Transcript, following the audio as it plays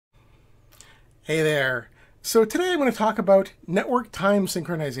Hey there. So today I'm going to talk about network time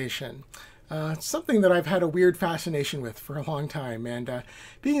synchronization. It's something that I've had a weird fascination with for a long time, and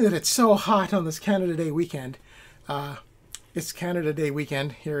being that it's so hot on this Canada Day weekend, it's Canada Day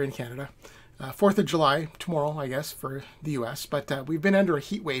weekend here in Canada. 4th of July, tomorrow, I guess, for the US, but we've been under a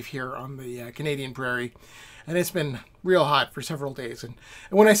heat wave here on the Canadian prairie, and it's been real hot for several days. And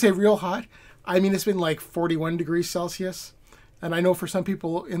when I say real hot, I mean it's been like 41 degrees Celsius. And I know for some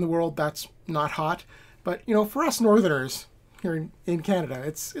people in the world that's not hot, but you know, for us Northerners here in Canada,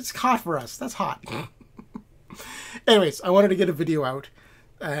 it's hot for us. That's hot. Anyways, I wanted to get a video out,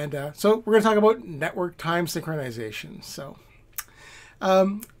 and so we're going to talk about network time synchronization. So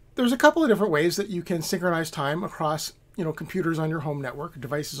there's a couple of different ways that you can synchronize time across computers on your home network,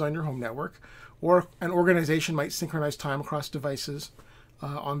 devices on your home network, or an organization might synchronize time across devices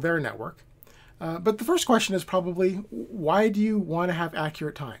on their network. But the first question is probably, why do you want to have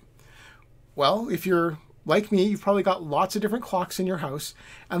accurate time? Well, if you're like me, you've probably got lots of different clocks in your house,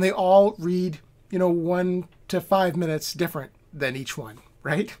 and they all read, 1 to 5 minutes different than each one,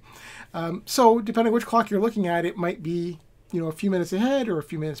 right? So depending on which clock you're looking at, it might be, a few minutes ahead or a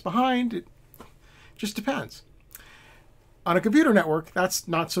few minutes behind. It just depends. On a computer network, that's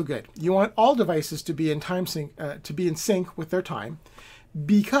not so good. You want all devices to be in sync with their time.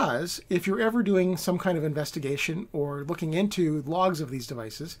 Because if you're ever doing some kind of investigation or looking into logs of these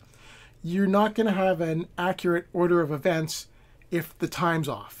devices, you're not going to have an accurate order of events if the time's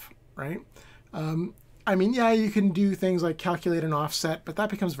off, right? I mean, yeah, you can do things like calculate an offset, but that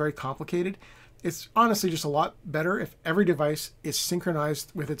becomes very complicated. It's honestly just a lot better if every device is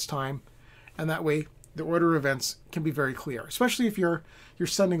synchronized with its time, and that way the order of events can be very clear, especially if you're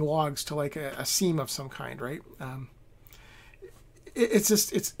sending logs to like a SIEM of some kind, right? It's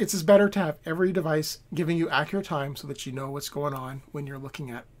just better to have every device giving you accurate time so that you know what's going on when you're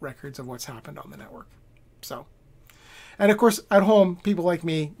looking at records of what's happened on the network. So, and of course, at home, people like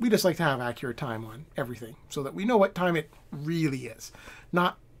me, we just like to have accurate time on everything so that we know what time it really is,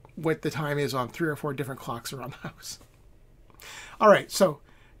 not what the time is on 3 or 4 different clocks around the house. All right, so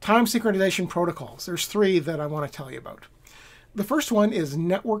time synchronization protocols. There's 3 that I want to tell you about. The first one is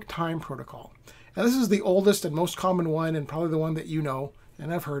network time protocol. Now, this is the oldest and most common one, and probably the one that you know and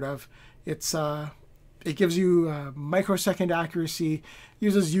have heard of. It gives you microsecond accuracy,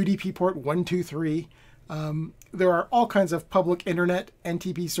 uses UDP port 123. There are all kinds of public internet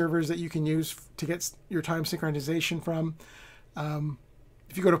NTP servers that you can use to get your time synchronization from.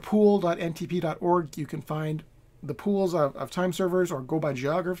 If you go to pool.ntp.org, you can find the pools of time servers, or go by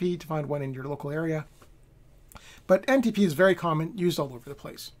geography to find one in your local area. But NTP is very common, used all over the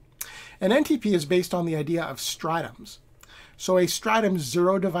place. And NTP is based on the idea of stratums. So a stratum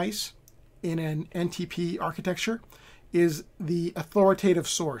 0 device in an NTP architecture is the authoritative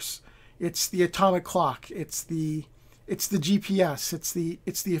source. It's the atomic clock. It's the GPS.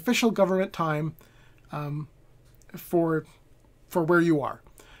 It's the official government time for where you are.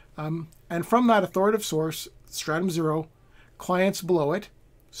 And from that authoritative source, stratum 0, clients below it,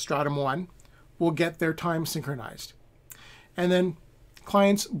 stratum 1, will get their time synchronized. And then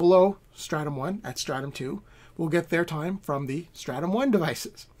clients below stratum 1 at stratum 2 will get their time from the stratum 1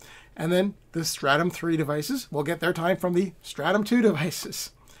 devices. And then the stratum 3 devices will get their time from the stratum 2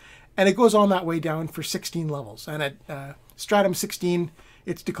 devices. And it goes on that way down for 16 levels. And at stratum 16,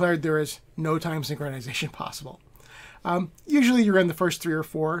 it's declared there is no time synchronization possible. Usually you're in the first 3 or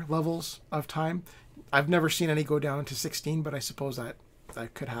 4 levels of time. I've never seen any go down to 16, but I suppose that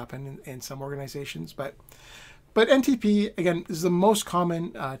could happen in some organizations. But NTP, again, is the most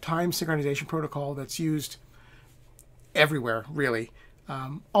common time synchronization protocol that's used everywhere, really,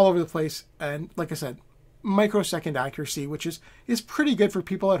 all over the place. And like I said, microsecond accuracy, which is pretty good for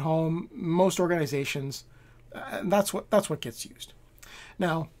people at home, most organizations. And that's what gets used.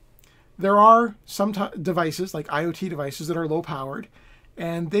 Now, there are some devices, like IoT devices, that are low powered,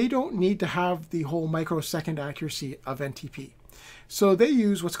 and they don't need to have the whole microsecond accuracy of NTP. So they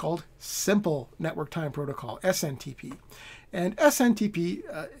use what's called Simple Network Time Protocol, SNTP. And SNTP,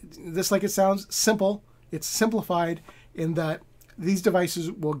 just like it sounds, simple. It's simplified in that these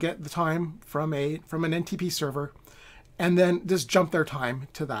devices will get the time from an NTP server and then just jump their time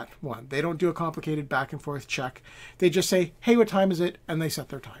to that one. They don't do a complicated back and forth check. They just say, hey, what time is it? And they set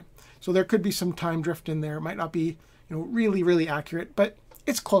their time. So there could be some time drift in there. It might not be really, really accurate, but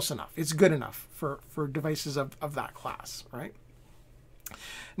it's close enough. It's good enough for devices of that class, right?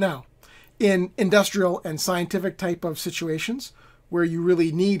 Now, in industrial and scientific type of situations where you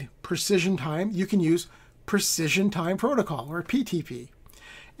really need precision time, you can use Precision Time Protocol, or PTP.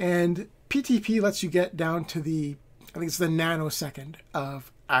 And PTP lets you get down to the, I think it's the nanosecond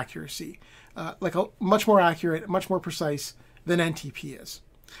of accuracy, much more accurate, much more precise than NTP is.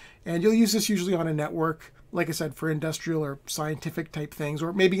 And you'll use this usually on a network, like I said, for industrial or scientific type things,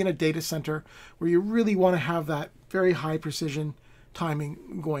 or maybe in a data center where you really want to have that very high precision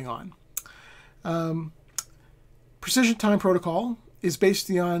timing going on. Precision time protocol is based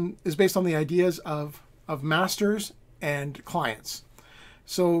on the ideas of masters and clients.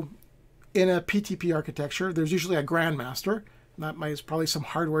 So in a PTP architecture, there's usually a grandmaster. That is probably some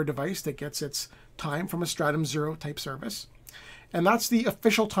hardware device that gets its time from a Stratum 0 type service. And that's the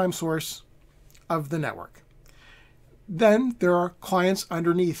official time source of the network. Then there are clients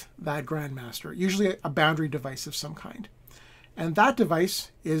underneath that grandmaster, usually a boundary device of some kind. And that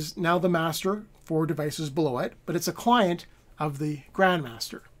device is now the master for devices below it, but it's a client of the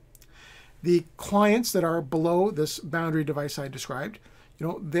grandmaster. The clients that are below this boundary device I described,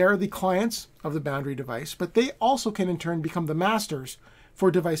 they're the clients of the boundary device, but they also can in turn become the masters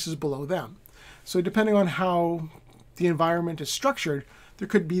for devices below them. So depending on how the environment is structured, there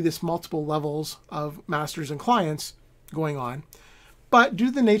could be this multiple levels of masters and clients going on. But due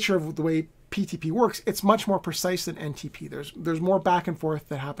to the nature of the way PTP works, it's much more precise than NTP. There's more back and forth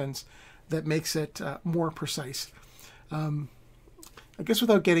that happens that makes it more precise. I guess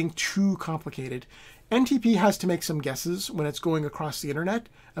without getting too complicated, NTP has to make some guesses when it's going across the internet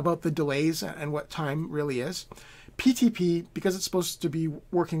about the delays and what time really is. PTP, because it's supposed to be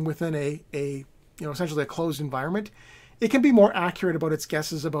working within essentially a closed environment, it can be more accurate about its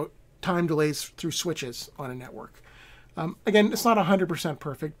guesses about time delays through switches on a network. Again, it's not 100%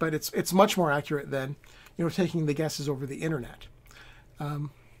 perfect, but it's much more accurate than taking the guesses over the internet.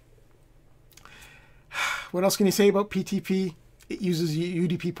 What else can you say about PTP? It uses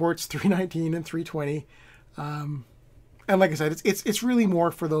UDP ports 319 and 320. And like I said, it's really more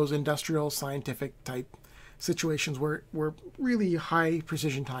for those industrial, scientific type situations where really high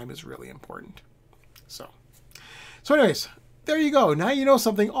precision time is really important. So anyways, there you go. Now you know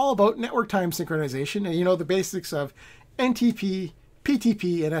something all about network time synchronization, and you know the basics of NTP,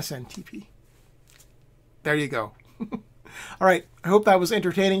 PTP, and SNTP. There you go. All right, I hope that was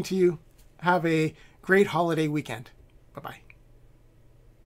entertaining to you. Have a great holiday weekend. Bye-bye.